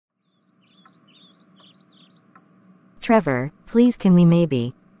Trevor, please can we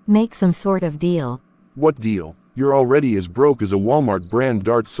maybe make some sort of deal? What deal? You're already as broke as a Walmart brand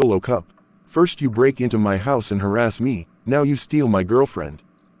Dart Solo cup. First you break into my house and harass me, now you steal my girlfriend.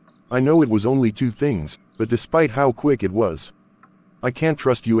 I know it was only 2 things, but despite how quick it was, I can't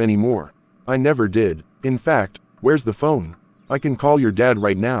trust you anymore. I never did. In fact, where's the phone? I can call your dad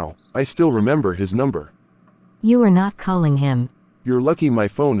right now, I still remember his number. You are not calling him. You're lucky my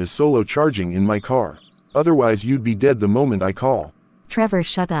phone is solo charging in my car. Otherwise you'd be dead the moment I call. Trevor,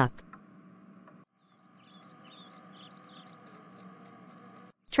 shut up.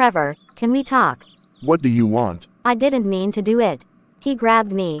 Trevor, can we talk? What do you want? I didn't mean to do it. He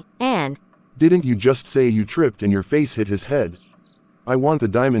grabbed me, and... Didn't you just say you tripped and your face hit his head? I want the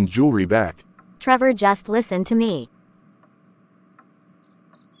diamond jewelry back. Trevor, just listen to me.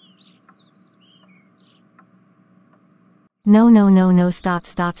 No,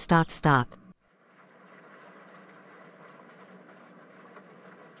 stop.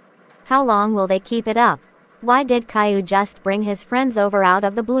 How long will they keep it up? Why did Caillou just bring his friends over out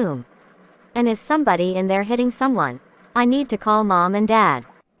of the blue? And is somebody in there hitting someone? I need to call Mom and Dad.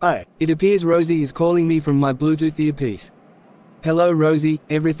 Hi, it appears Rosie is calling me from my Bluetooth earpiece. Hello Rosie,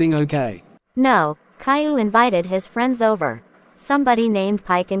 everything okay? No, Caillou invited his friends over. Somebody named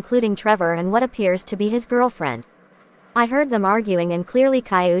Pike, including Trevor and what appears to be his girlfriend. I heard them arguing and clearly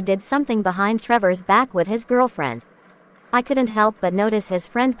Caillou did something behind Trevor's back with his girlfriend. I couldn't help but notice his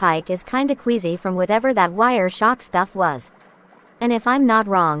friend Pike is kinda queasy from whatever that wire shock stuff was. And if I'm not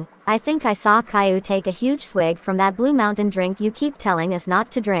wrong, I think I saw Caillou take a huge swig from that Blue Mountain drink you keep telling us not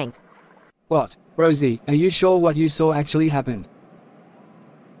to drink. What, Rosie, are you sure what you saw actually happened?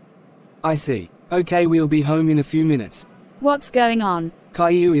 I see. Okay, we'll be home in a few minutes. What's going on?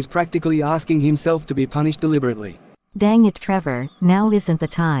 Caillou is practically asking himself to be punished deliberately. Dang it, Trevor, now isn't the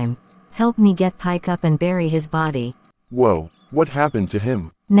time. Help me get Pike up and bury his body. Whoa, what happened to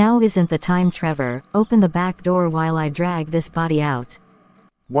him? Now isn't the time, Trevor. Open the back door while I drag this body out.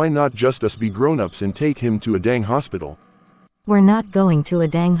 Why not just us be grown-ups and take him to a dang hospital? We're not going to a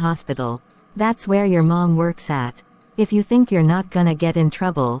dang hospital. That's where your mom works at. If you think you're not gonna get in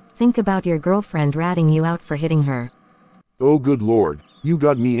trouble, think about your girlfriend ratting you out for hitting her. Oh good lord, you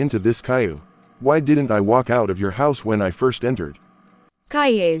got me into this, Caillou. Why didn't I walk out of your house when I first entered?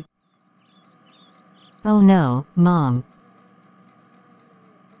 Caillou. Oh no, Mom,